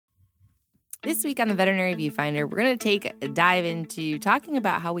This week on the Veterinary Viewfinder, we're going to take a dive into talking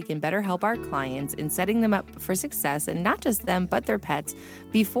about how we can better help our clients in setting them up for success, and not just them, but their pets,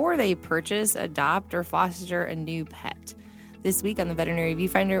 before they purchase, adopt, or foster a new pet. This week on the Veterinary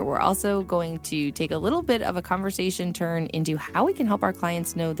Viewfinder, we're also going to take a little bit of a conversation turn into how we can help our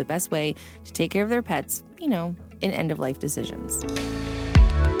clients know the best way to take care of their pets, in end-of-life decisions.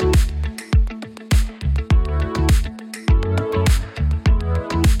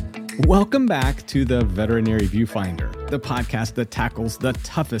 Welcome back to the Veterinary Viewfinder, the podcast that tackles the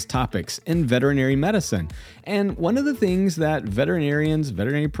toughest topics in veterinary medicine. And one of the things that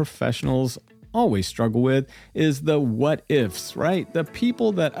veterinary professionals always struggle with is the what ifs, right? The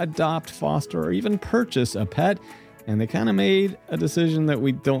people that adopt, foster, or even purchase a pet, and they kind of made a decision that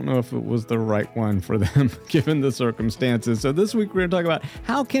we don't know if it was the right one for them given the circumstances. So this week we're going to talk about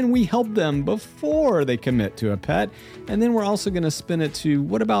how can we help them before they commit to a pet. And then we're also going to spin it to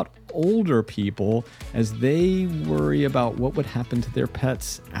what about older people as they worry about what would happen to their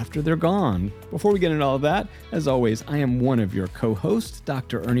pets after they're gone. Before we get into all of that, as always, I am one of your co-hosts,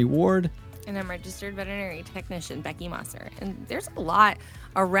 Dr. Ernie Ward. And I'm registered veterinary technician, Becky Mosser. And there's a lot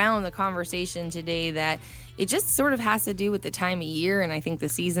around the conversation today that it just sort of has to do with the time of year, and I think the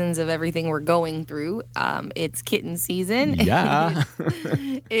seasons of everything we're going through. It's kitten season. Yeah.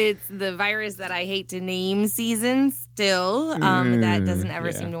 It's the virus that I hate to name season still. That doesn't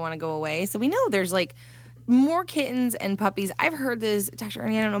ever seem to want to go away. So we know there's more kittens and puppies. I've heard this, Dr.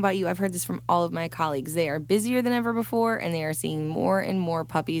 Ernie, I don't know about you, I've heard this from all of my colleagues. They are busier than ever before, and they are seeing more and more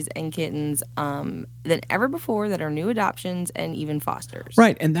puppies and kittens than ever before that are new adoptions and even fosters.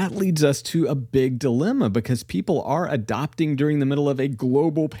 Right, and that leads us to a big dilemma because people are adopting during the middle of a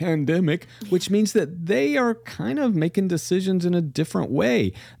global pandemic, which means that they are kind of making decisions in a different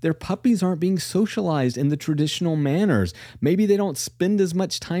way. Their puppies aren't being socialized in the traditional manners. Maybe they don't spend as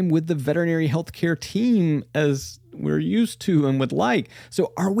much time with the veterinary healthcare team as we're used to and would like.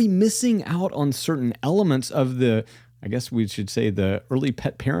 So are we missing out on certain elements of the, I guess we should say, the early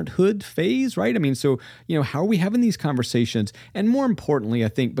pet parenthood phase, right? I mean, so, how are we having these conversations? And more importantly, I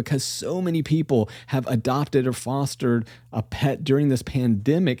think because so many people have adopted or fostered a pet during this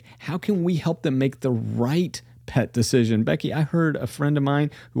pandemic, how can we help them make the right pet decision? Becky, I heard a friend of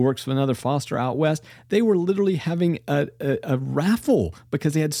mine who works for another foster out west, they were literally having a raffle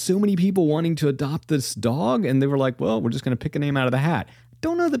because they had so many people wanting to adopt this dog, and they were like, well, we're just going to pick a name out of the hat.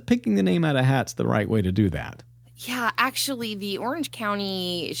 Don't know that picking the name out of the hat's the right way to do that. Yeah, actually, the Orange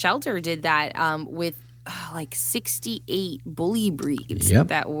County shelter did that with 68 bully breeds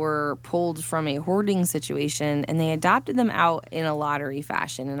that were pulled from a hoarding situation, and they adopted them out in a lottery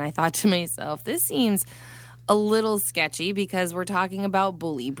fashion. And I thought to myself, this seems a little sketchy because we're talking about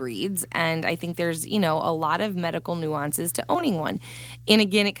bully breeds, and I think there's, a lot of medical nuances to owning one. And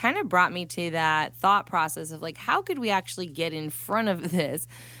again, it kind of brought me to that thought process of how could we actually get in front of this?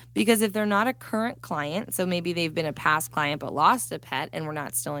 Because if they're not a current client, so maybe they've been a past client but lost a pet and we're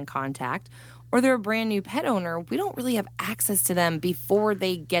not still in contact, or they're a brand new pet owner, we don't really have access to them before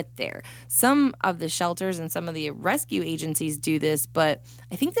they get there. Some of the shelters and some of the rescue agencies do this, but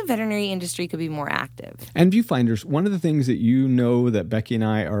I think the veterinary industry could be more active. And Viewfinders, one of the things that that Becky and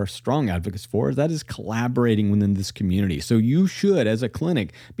I are strong advocates for, that is collaborating within this community. So you should, as a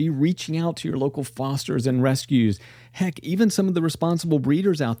clinic, be reaching out to your local fosters and rescues. Heck, even some of the responsible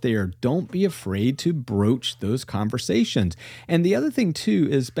breeders out there, don't be afraid to broach those conversations. And the other thing too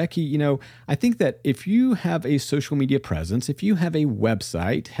is, Becky, I think that if you have a social media presence, if you have a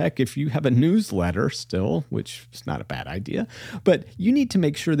website, heck, if you have a newsletter still, which is not a bad idea, but you need to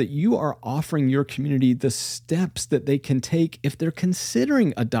make sure that you are offering your community the steps that they can take if they're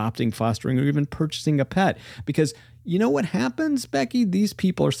considering adopting, fostering, or even purchasing a pet. Because you know what happens, Becky? These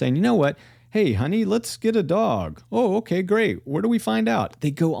people are saying, you know what? Hey, honey, let's get a dog. Oh, okay, great. Where do we find out?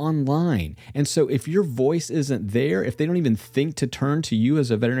 They go online. And so if your voice isn't there, if they don't even think to turn to you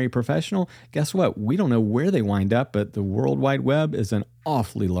as a veterinary professional, guess what? We don't know where they wind up, but the World Wide Web is an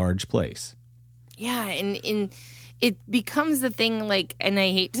awfully large place. Yeah, and it becomes the thing, and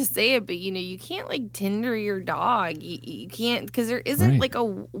I hate to say it, but, you can't, Tinder your dog. You can't, because there isn't, a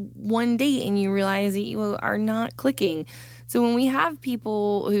one date and you realize that you are not clicking. So when we have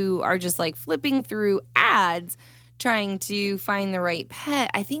people who are just flipping through ads trying to find the right pet,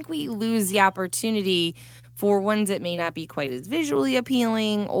 I think we lose the opportunity for ones that may not be quite as visually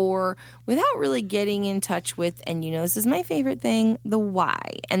appealing or without really getting in touch with, and this is my favorite thing, the why.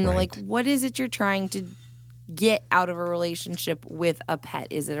 And the what is it you're trying to get out of a relationship with a pet?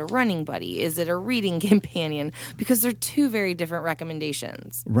 Is it a running buddy? Is it a reading companion? Because they're two very different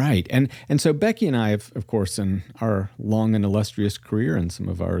recommendations. Right. And so Becky and I have, of course, in our long and illustrious career, and some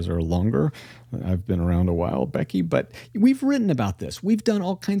of ours are longer. I've been around a while, Becky, but we've written about this. We've done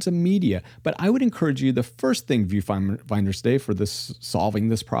all kinds of media. But I would encourage you, the first thing Viewfinders Day for this solving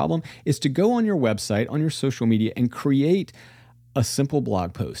this problem is to go on your website, on your social media, and create a simple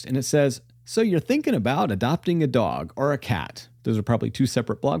blog post. And it says, so you're thinking about adopting a dog or a cat. Those are probably two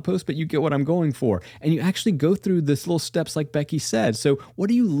separate blog posts, but you get what I'm going for. And you actually go through this little steps like Becky said. So what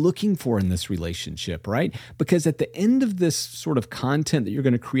are you looking for in this relationship, right? Because at the end of this sort of content that you're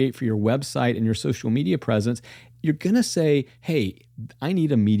going to create for your website and your social media presence, you're going to say, hey, I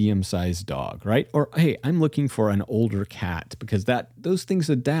need a medium-sized dog, right? Or, hey, I'm looking for an older cat, because those things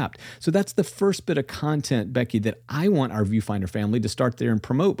adapt. So that's the first bit of content, Becky, that I want our Viewfinder family to start there and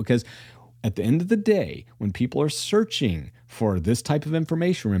promote, because at the end of the day, when people are searching for this type of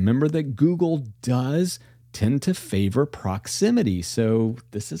information, remember that Google does tend to favor proximity. So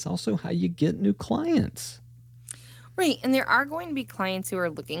this is also how you get new clients. Right. And there are going to be clients who are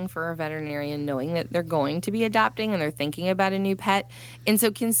looking for a veterinarian knowing that they're going to be adopting and they're thinking about a new pet. And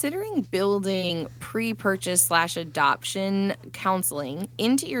so considering building pre-purchase / adoption counseling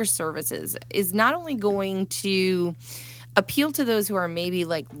into your services is not only going to appeal to those who are maybe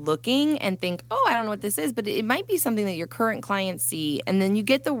like looking and think, oh, I don't know what this is, but it might be something that your current clients see. And then you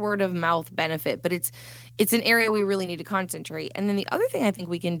get the word of mouth benefit, but it's an area we really need to concentrate. And then the other thing I think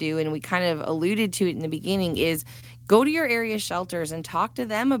we can do, and we kind of alluded to it in the beginning, is go to your area shelters and talk to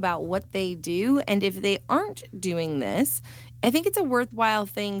them about what they do. And if they aren't doing this, I think it's a worthwhile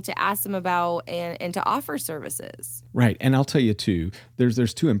thing to ask them about and to offer services. Right. And I'll tell you too,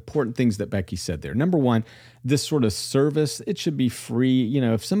 there's two important things that Becky said there. Number one, this sort of service, it should be free. You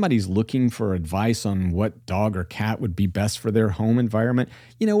know, if somebody's looking for advice on what dog or cat would be best for their home environment,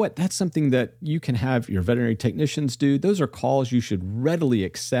 you know what? That's something that you can have your veterinary technicians do. Those are calls you should readily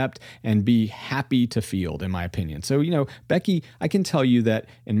accept and be happy to field, in my opinion. So, you know, Becky, I can tell you that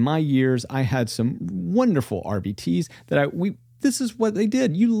in my years, I had some wonderful RVTs that this is what they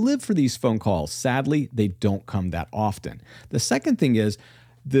did. You live for these phone calls. Sadly, they don't come that often. The second thing is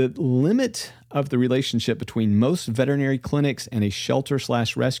the limit of the relationship between most veterinary clinics and a shelter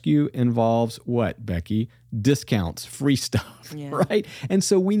 / rescue involves what, Becky? Discounts, free stuff, right? And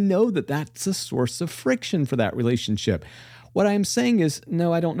so we know that that's a source of friction for that relationship. What I'm saying is,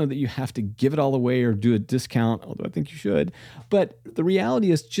 no, I don't know that you have to give it all away or do a discount, although I think you should. But the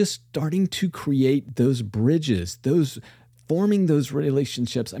reality is just starting to create those bridges, forming those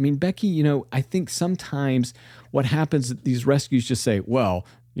relationships. I mean, Becky, you know, I think sometimes what happens, these rescues just say, well,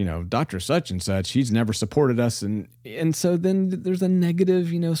 you know, Dr. Such and Such, he's never supported us. And so then there's a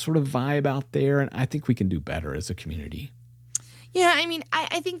negative, you know, sort of vibe out there. And I think we can do better as a community. Yeah, I mean,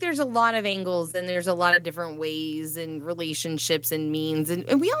 I think there's a lot of angles and there's a lot of different ways and relationships and means.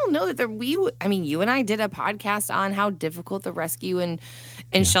 And we all know that you and I did a podcast on how difficult the rescue and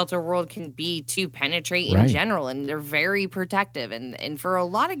shelter world can be to penetrate in general. And they're very protective and for a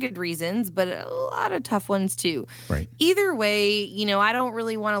lot of good reasons, but a lot of tough ones too. Right. Either way, you know, I don't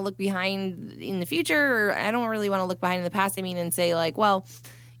really want to look behind in the future, or I don't really want to look behind in the past. I mean, and say like, well,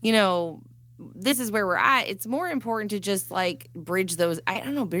 you know, this is where we're at. It's more important to just like bridge those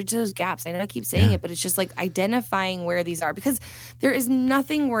gaps. I know I keep saying it, but it's just like identifying where these are, because there is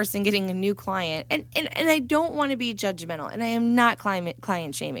nothing worse than getting a new client. And I don't want to be judgmental, and I am not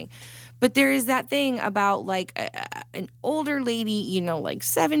client shaming, but there is that thing about like an older lady, you know, like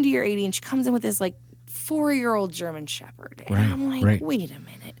 70 or 80, and she comes in with this like 4-year-old German Shepherd. And I'm like, wait a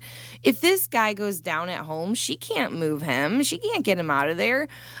minute. If this guy goes down at home, she can't move him. She can't get him out of there.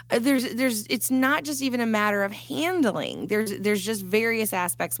 It's not just even a matter of handling. There's just various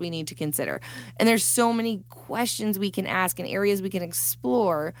aspects we need to consider. And there's so many questions we can ask and areas we can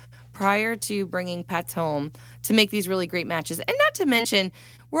explore prior to bringing pets home to make these really great matches. And not to mention,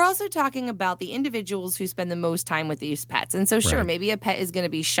 we're also talking about the individuals who spend the most time with these pets. And so sure, maybe a pet is going to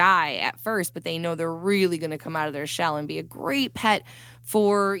be shy at first, but they know they're really going to come out of their shell and be a great pet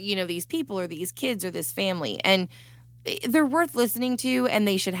for, you know, these people or these kids or this family. And they're worth listening to, and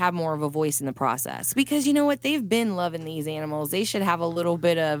they should have more of a voice in the process, because you know what? They've been loving these animals. They should have a little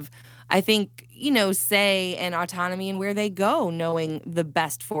bit of, I think, you know, say and autonomy in where they go, knowing the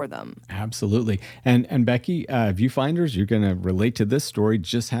best for them. Absolutely. And Becky, Viewfinders, you're going to relate to this story.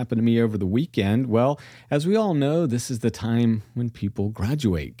 Just happened to me over the weekend. Well, as we all know, this is the time when people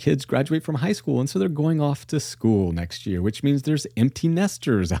graduate. Kids graduate from high school, and so they're going off to school next year, which means there's empty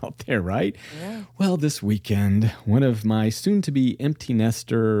nesters out there, right? Yeah. Well, this weekend, one of my soon-to-be empty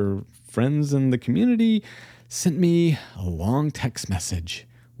nester friends in the community sent me a long text message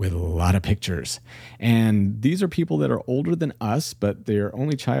with a lot of pictures. And these are people that are older than us, but their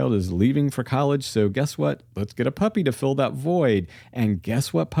only child is leaving for college. So guess what? Let's get a puppy to fill that void. And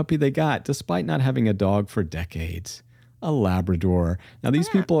guess what puppy they got, despite not having a dog for decades? A Labrador. Now, these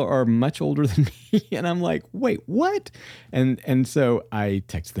people are much older than me. And I'm like, wait, what? And so I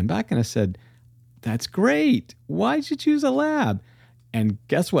texted them back and I said, that's great. Why'd you choose a lab? And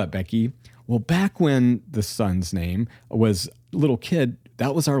guess what, Becky? Well, back when the son's name was little kid,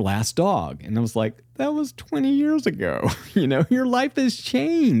 that was our last dog. And I was like, that was 20 years ago. Your life has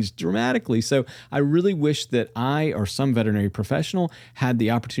changed dramatically. So I really wish that I or some veterinary professional had the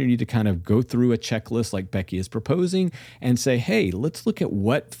opportunity to kind of go through a checklist like Becky is proposing and say, hey, let's look at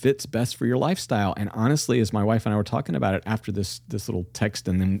what fits best for your lifestyle. And honestly, as my wife and I were talking about it after this little text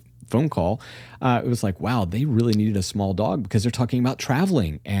and then phone call, it was like, wow, they really needed a small dog because they're talking about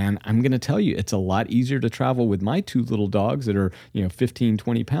traveling. And I'm going to tell you, it's a lot easier to travel with my two little dogs that are, 15,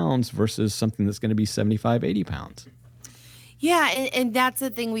 20 pounds versus something that's going to be 75, 80 pounds. Yeah, and that's the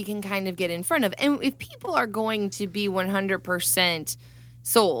thing we can kind of get in front of. And if people are going to be 100%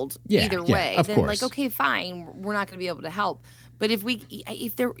 sold either way, then course. okay, fine, we're not going to be able to help. But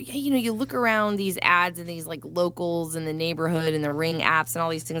if they're, you look around these ads and these like locals in the neighborhood and the Ring apps and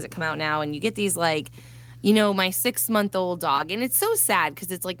all these things that come out now, and you get these like, my 6-month-old dog. And it's so sad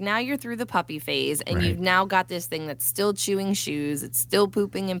because it's like now you're through the puppy phase and you've now got this thing that's still chewing shoes. It's still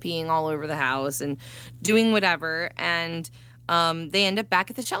pooping and peeing all over the house and doing whatever. And they end up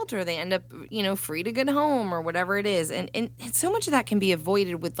back at the shelter. They end up, free to good home or whatever it is. And so much of that can be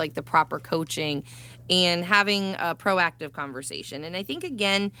avoided with like the proper coaching and having a proactive conversation. And I think,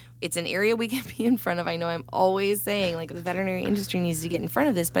 again, it's an area we can be in front of. I know I'm always saying like the veterinary industry needs to get in front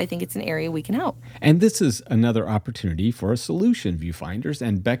of this, but I think it's an area we can help. And this is another opportunity for a solution, viewfinders.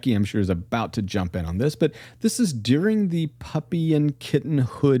 And Becky, I'm sure, is about to jump in on this, but this is during the puppy and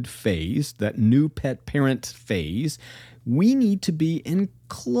kittenhood phase, that new pet parent phase. We need to be in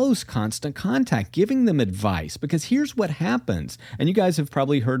close, constant contact, giving them advice, because here's what happens. And you guys have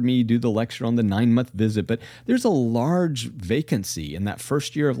probably heard me do the lecture on the 9-month visit, but there's a large vacancy in that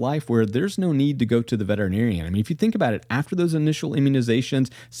first year of life where there's no need to go to the veterinarian. I mean, if you think about it, after those initial immunizations,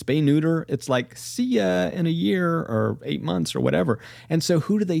 spay, neuter, it's like, see ya in a year or 8 months or whatever. And so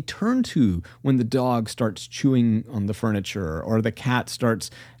who do they turn to when the dog starts chewing on the furniture or the cat starts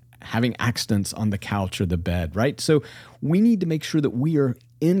having accidents on the couch or the bed, right? So we need to make sure that we are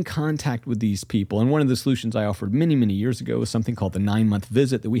in contact with these people. And one of the solutions I offered many, many years ago was something called the 9-month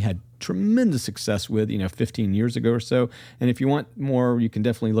visit that we had tremendous success with, 15 years ago or so. And if you want more, you can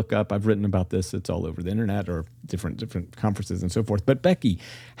definitely look up. I've written about this. It's all over the internet or different conferences and so forth. But Becky,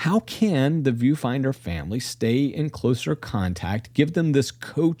 how can the Viewfinder family stay in closer contact, give them this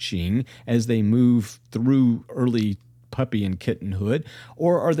coaching as they move through early puppy and kittenhood,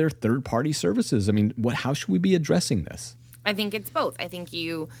 or are there third-party services? I mean, how should we be addressing this? I think it's both. I think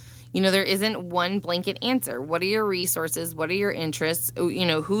there isn't one blanket answer. What are your resources? What are your interests?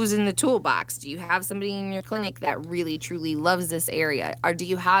 Who's in the toolbox? Do you have somebody in your clinic that really, truly loves this area? Or do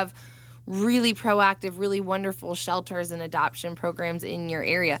you have really proactive, really wonderful shelters and adoption programs in your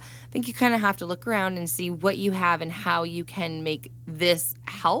area? I think you kind of have to look around and see what you have and how you can make this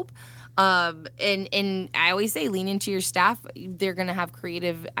help. And I always say, lean into your staff. They're going to have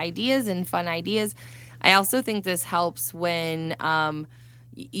creative ideas and fun ideas. I also think this helps when,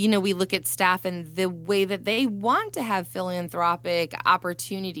 we look at staff and the way that they want to have philanthropic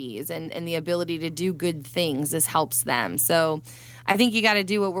opportunities and the ability to do good things. This helps them. So I think you got to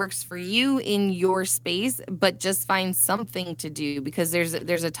do what works for you in your space, but just find something to do, because there's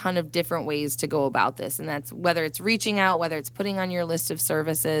a ton of different ways to go about this. And that's whether it's reaching out, whether it's putting on your list of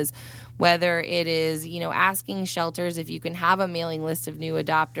services, whether it is, asking shelters if you can have a mailing list of new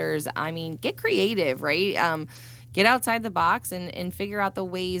adopters. I mean, get creative, right? Get outside the box and figure out the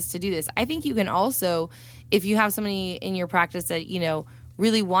ways to do this. I think you can also, if you have somebody in your practice that,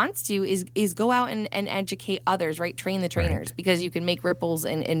 really wants to, is go out and educate others, right? Train the trainers, right? Because you can make ripples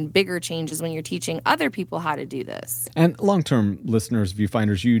and bigger changes when you're teaching other people how to do this. And long-term listeners,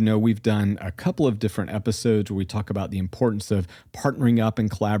 viewfinders, we've done a couple of different episodes where we talk about the importance of partnering up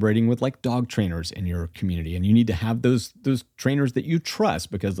and collaborating with like dog trainers in your community. And you need to have those trainers that you trust,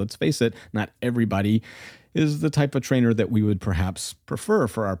 because let's face it, not everybody is the type of trainer that we would perhaps prefer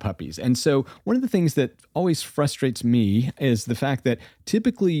for our puppies. And so one of the things that always frustrates me is the fact that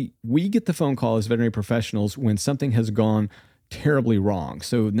typically we get the phone call as veterinary professionals when something has gone terribly wrong.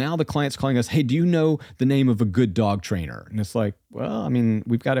 So now the client's calling us, hey, do you know the name of a good dog trainer? And it's like, Well, I mean,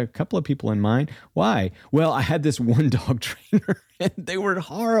 we've got a couple of people in mind. Why? Well, I had this one dog trainer and they were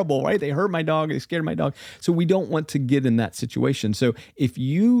horrible, right? They hurt my dog. They scared my dog. So we don't want to get in that situation. So if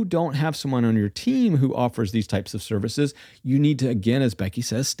you don't have someone on your team who offers these types of services, you need to, again, as Becky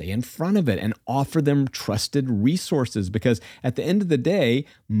says, stay in front of it and offer them trusted resources, because at the end of the day,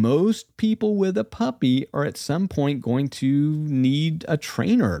 most people with a puppy are at some point going to need a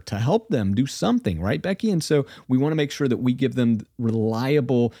trainer to help them do something, right, Becky? And so we want to make sure that we give them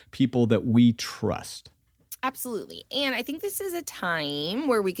reliable people that we trust. Absolutely. And I think this is a time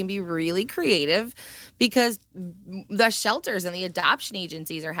where we can be really creative, because the shelters and the adoption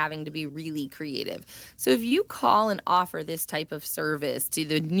agencies are having to be really creative. So if you call and offer this type of service to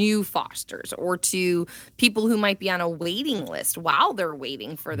the new fosters or to people who might be on a waiting list while they're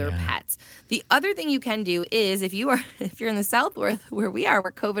waiting for their pets, the other thing you can do is if you're in the South where we are,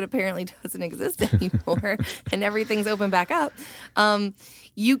 where COVID apparently doesn't exist anymore and everything's open back up,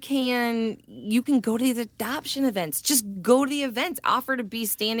 you can go to these adoption events. Just go to the events. Offer to be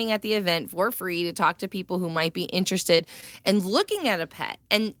standing at the event for free to talk to people who might be interested and looking at a pet.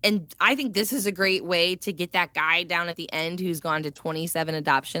 And I think this is a great way to get that guy down at the end who's gone to 27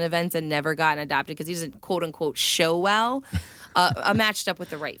 adoption events and never gotten adopted because he doesn't quote unquote show well. Matched up with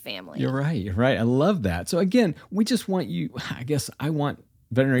the right family. You're right. I love that. So again, we just want you, I want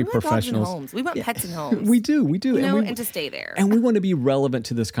veterinary professionals. Homes. We want pets in homes. We do. And to stay there. And we want to be relevant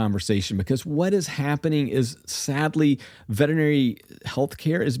to this conversation, because what is happening is, sadly, veterinary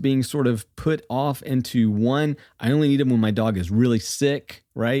healthcare is being sort of put off into one, I only need them when my dog is really sick,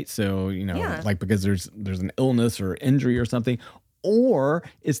 right? So, like because there's an illness or injury or something. Or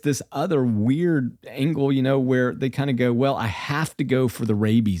it's this other weird angle, where they kind of go, well, I have to go for the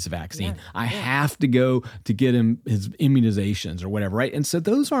rabies vaccine. I have to go to get him his immunizations or whatever, right? And so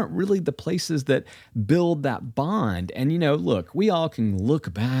those aren't really the places that build that bond. And, look, we all can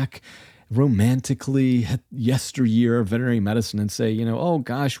look back romantically at yesteryear veterinary medicine and say, oh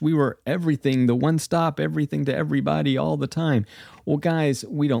gosh, we were everything, the one stop, everything to everybody all the time. Well, guys,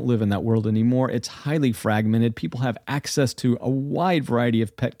 we don't live in that world anymore. It's highly fragmented. People have access to a wide variety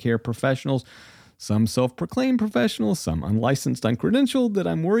of pet care professionals, some self-proclaimed professionals, some unlicensed, uncredentialed that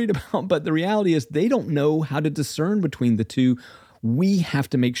I'm worried about. But the reality is they don't know how to discern between the two. We have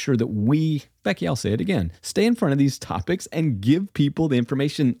to make sure that we, Becky, I'll say it again, stay in front of these topics and give people the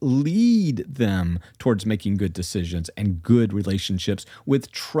information, lead them towards making good decisions and good relationships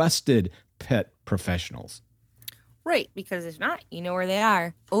with trusted pet professionals. Right, because if not, you know where they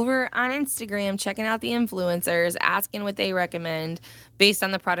are. Over on Instagram, checking out the influencers, asking what they recommend based on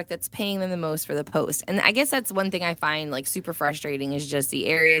the product that's paying them the most for the post. And I guess that's one thing I find like super frustrating, is just the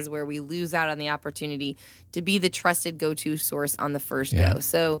areas where we lose out on the opportunity to be the trusted go-to source on the first go.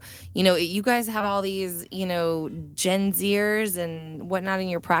 So, you guys have all these, Gen Zers and whatnot in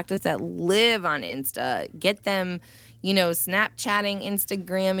your practice that live on Insta. Get them Snapchatting,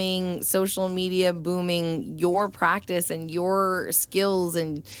 Instagramming, social media booming your practice and your skills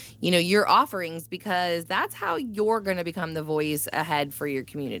and, your offerings, because that's how you're going to become the voice ahead for your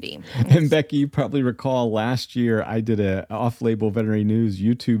community. And Becky, you probably recall last year I did a off-label veterinary news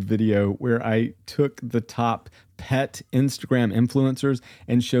YouTube video where I took the top pet Instagram influencers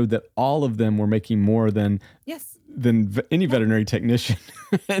and showed that all of them were making more than any veterinary technician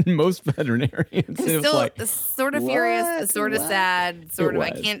and most veterinarians. I'm still sort of furious, sort of sad,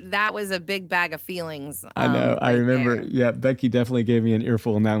 that was a big bag of feelings. I know. I remember. There. Yeah. Becky definitely gave me an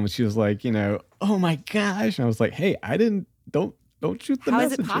earful on that when she was like, oh my gosh. And I was like, hey, don't shoot the messenger. How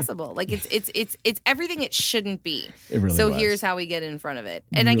is it possible? Like it's everything it shouldn't be. It really so was. Here's how we get in front of it.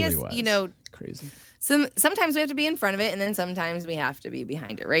 And I guess, crazy. Sometimes we have to be in front of it, and then sometimes we have to be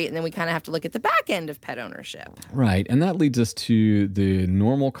behind it, right? And then we kind of have to look at the back end of pet ownership. Right. And that leads us to the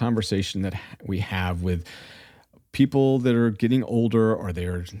normal conversation that we have with people that are getting older, or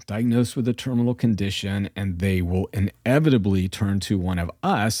they're diagnosed with a terminal condition, and they will inevitably turn to one of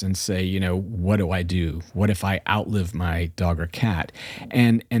us and say, what do I do? What if I outlive my dog or cat?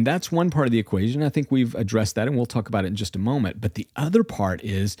 And that's one part of the equation. I think we've addressed that, and we'll talk about it in just a moment. But the other part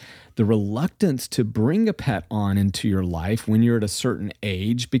is the reluctance to bring a pet on into your life when you're at a certain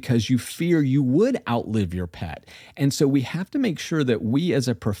age, because you fear you would outlive your pet. And so we have to make sure that we as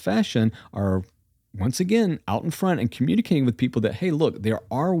a profession are once again, out in front and communicating with people that, hey, look, there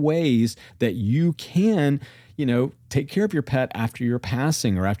are ways that you can, take care of your pet after you're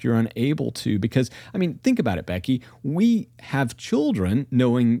passing or after you're unable to. Because, I mean, think about it, Becky. We have children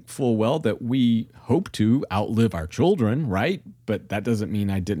knowing full well that we hope to outlive our children, right? But that doesn't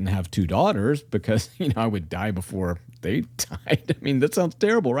mean I didn't have 2 daughters because, I would die before they died. I mean, that sounds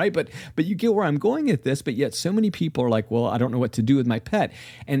terrible, right? But you get where I'm going at this, but yet so many people are like, well, I don't know what to do with my pet.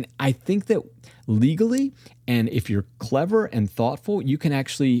 And I think that legally, and if you're clever and thoughtful, you can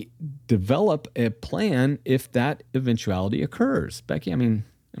actually develop a plan if that eventuality occurs. Becky, I mean,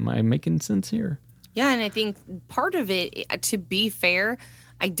 am I making sense here? Yeah, and I think part of it, to be fair,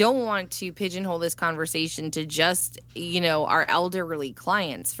 I don't want to pigeonhole this conversation to just, our elderly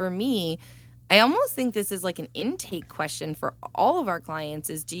clients. For me, I almost think this is like an intake question for all of our clients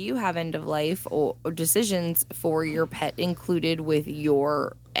is, do you have end of life or decisions for your pet included with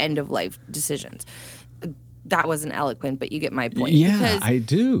your end of life decisions? That wasn't eloquent, but you get my point. Yeah, because I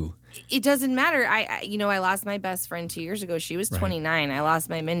do. It doesn't matter. I lost my best friend 2 years ago. She was 29. Right. I lost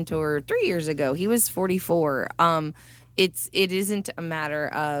my mentor 3 years ago. He was 44. It isn't a matter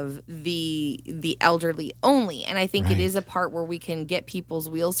of the elderly only. And I think it is a part where we can get people's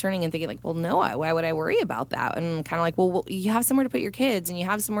wheels turning and thinking like, well, no, why would I worry about that? And kind of like, well, you have somewhere to put your kids and you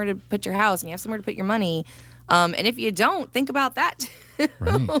have somewhere to put your house and you have somewhere to put your money. And if you don't, think about that.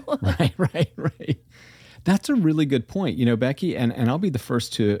 Right. That's a really good point, Becky, and I'll be the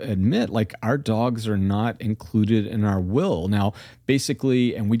first to admit, like, our dogs are not included in our will. Now,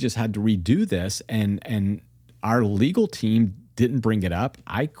 basically, and we just had to redo this, and our legal team didn't bring it up.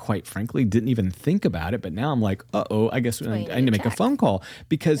 I quite frankly didn't even think about it, but now I'm like, I guess I need to make a phone call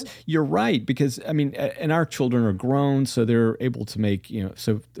because you're right. Because I mean, and our children are grown, so they're able to make,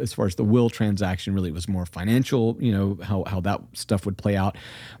 so as far as the will transaction, really it was more financial, how that stuff would play out.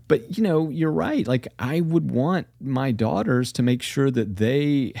 But, you're right. Like, I would want my daughters to make sure that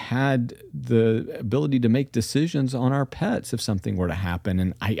they had the ability to make decisions on our pets if something were to happen.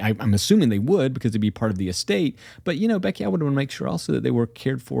 And I'm assuming they would because it'd be part of the estate. But, Becky, I would want to make sure also that they were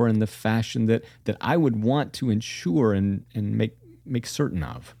cared for in the fashion that I would want to ensure and make certain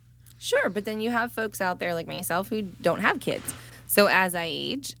of. Sure. But then you have folks out there like myself who don't have kids. So as I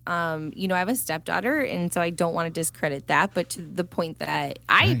age, I have a stepdaughter, and so I don't want to discredit that. But to the point that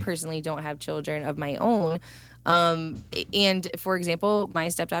I personally don't have children of my own. And for example, my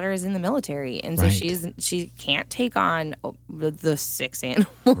stepdaughter is in the military, and so she can't take on the 6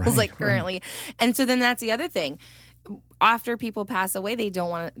 animals currently. And so then that's the other thing. After people pass away, they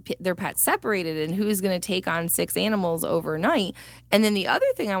don't want their pets separated, and who's going to take on 6 animals overnight? And then the other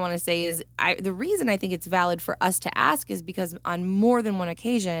thing I want to say is the reason I think it's valid for us to ask is because on more than one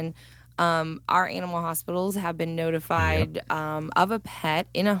occasion, our animal hospitals have been notified of a pet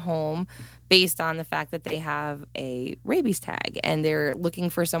in a home based on the fact that they have a rabies tag, and they're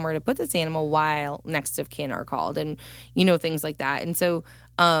looking for somewhere to put this animal while next of kin are called, and things like that. And so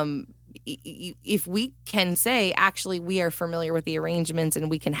if we can say, actually, we are familiar with the arrangements and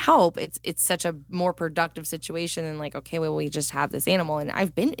we can help, it's such a more productive situation than like, okay, well, we just have this animal. And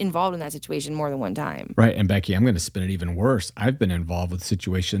I've been involved in that situation more than one time. Right. And Becky, I'm going to spin it even worse. I've been involved with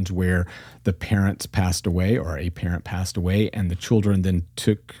situations where the parents passed away or a parent passed away and the children then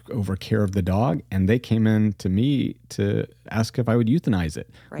took over care of the dog, and they came in to me to ask if I would euthanize it,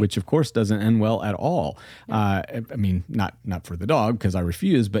 which of course doesn't end well at all. I mean, not for the dog because I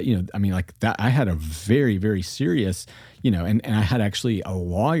refuse, but I mean, like that, I had a very, very serious, and I had actually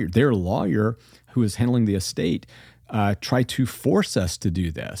their lawyer who was handling the estate, try to force us to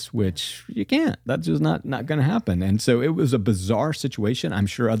do this, which you can't. That's just not going to happen. And so it was a bizarre situation. I'm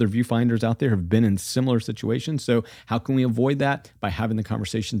sure other viewfinders out there have been in similar situations. So how can we avoid that? By having the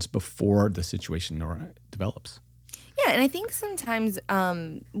conversations before the situation develops. Yeah, and I think sometimes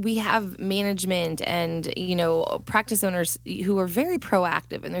we have management and, practice owners who are very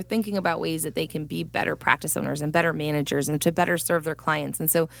proactive, and they're thinking about ways that they can be better practice owners and better managers and to better serve their clients. And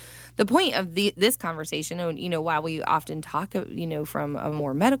so the point of this conversation, while we often talk, from a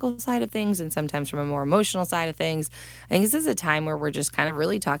more medical side of things and sometimes from a more emotional side of things, I think this is a time where we're just kind of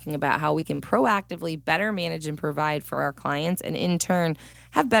really talking about how we can proactively better manage and provide for our clients, and in turn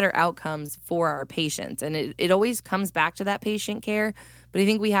have better outcomes for our patients. And it always comes back to that patient care. But I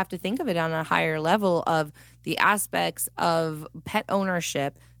think we have to think of it on a higher level of the aspects of pet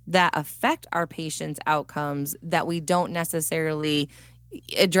ownership that affect our patients' outcomes that we don't necessarily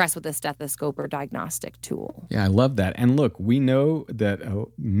address with a stethoscope or diagnostic tool. Yeah, I love that. And look, we know that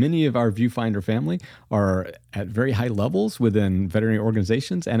many of our Viewfinder family are at very high levels within veterinary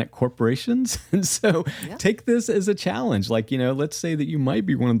organizations and at corporations. And so take this as a challenge. Like, let's say that you might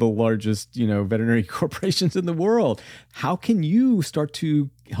be one of the largest, veterinary corporations in the world. How can you start to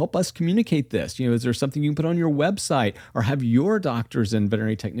help us communicate this? Is there something you can put on your website or have your doctors and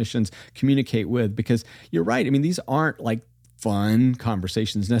veterinary technicians communicate with? Because you're right. I mean, these aren't like fun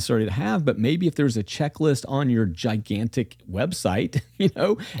conversations necessarily to have, but maybe if there's a checklist on your gigantic website,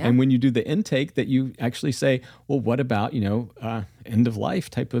 and when you do the intake that you actually say, well, what about, end of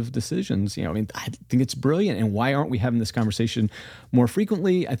life type of decisions? I think it's brilliant. And why aren't we having this conversation more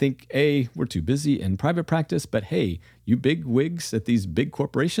frequently? I think we're too busy in private practice, but hey, you big wigs at these big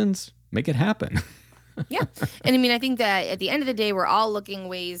corporations, make it happen. Yeah. And I think that at the end of the day, we're all looking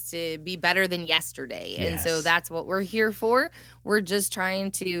ways to be better than yesterday. And so that's what we're here for. We're just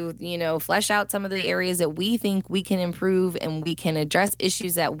trying to, flesh out some of the areas that we think we can improve and we can address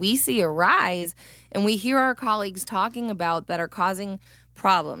issues that we see arise and we hear our colleagues talking about that are causing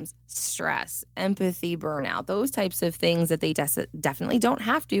problems, stress, empathy, burnout, those types of things that they definitely don't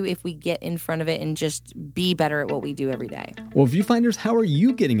have to if we get in front of it and just be better at what we do every day. Well, Viewfinders, how are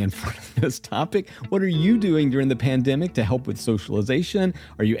you getting in front of this topic? What are you doing during the pandemic to help with socialization?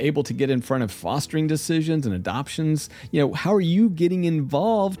 Are you able to get in front of fostering decisions and adoptions? How are you getting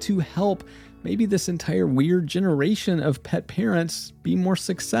involved to help maybe this entire weird generation of pet parents be more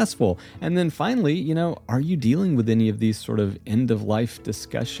successful? And then finally, are you dealing with any of these sort of end-of-life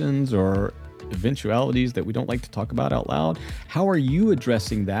discussions or eventualities that we don't like to talk about out loud? How are you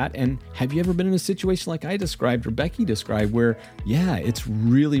addressing that? And have you ever been in a situation like I described or Becky described where, it's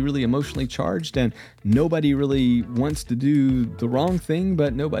really, really emotionally charged and nobody really wants to do the wrong thing,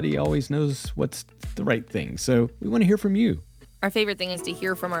 but nobody always knows what's the right thing? So we want to hear from you. Our favorite thing is to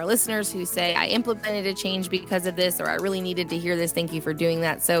hear from our listeners who say, I implemented a change because of this, or I really needed to hear this. Thank you for doing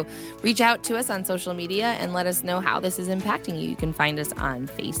that. So reach out to us on social media and let us know how this is impacting you. You can find us on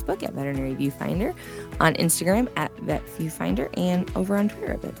Facebook at Veterinary Viewfinder, on Instagram at Vet Viewfinder, and over on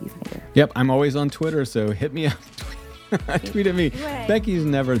Twitter at Vet Viewfinder. Yep, I'm always on Twitter, so hit me up. Tweet at me. Becky's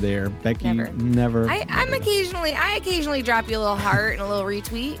never there. Becky never. I occasionally drop you a little heart and a little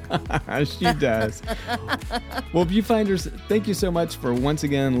retweet. She does. Well, Viewfinders, thank you so much for once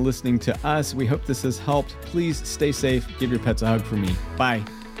again listening to us. We hope this has helped. Please stay safe. Give your pets a hug from me. Bye.